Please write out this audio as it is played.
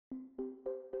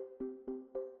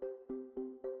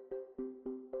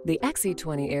The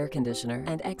XC20 air conditioner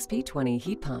and XP20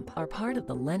 heat pump are part of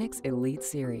the Lennox Elite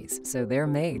series, so they're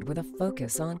made with a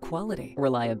focus on quality,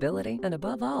 reliability, and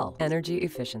above all, energy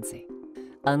efficiency.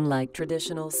 Unlike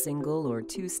traditional single or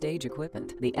two-stage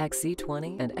equipment, the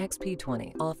XC20 and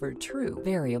XP20 offer true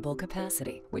variable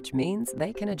capacity, which means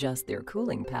they can adjust their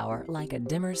cooling power like a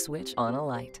dimmer switch on a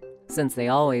light. Since they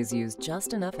always use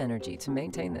just enough energy to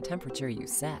maintain the temperature you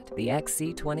set, the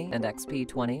XC20 and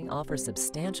XP20 offer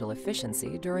substantial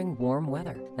efficiency during warm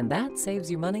weather, and that saves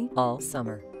you money all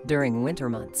summer. During winter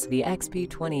months, the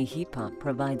XP20 heat pump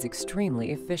provides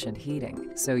extremely efficient heating,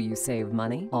 so you save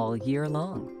money all year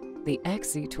long. The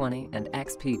XC20 and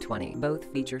XP20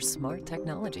 both feature smart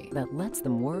technology that lets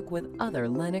them work with other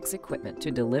Lennox equipment to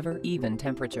deliver even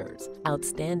temperatures,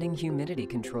 outstanding humidity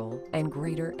control, and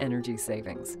greater energy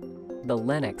savings. The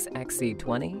Lennox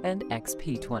XC20 and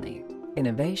XP20.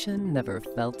 Innovation never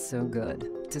felt so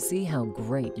good. To see how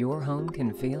great your home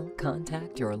can feel,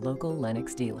 contact your local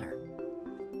Lennox dealer.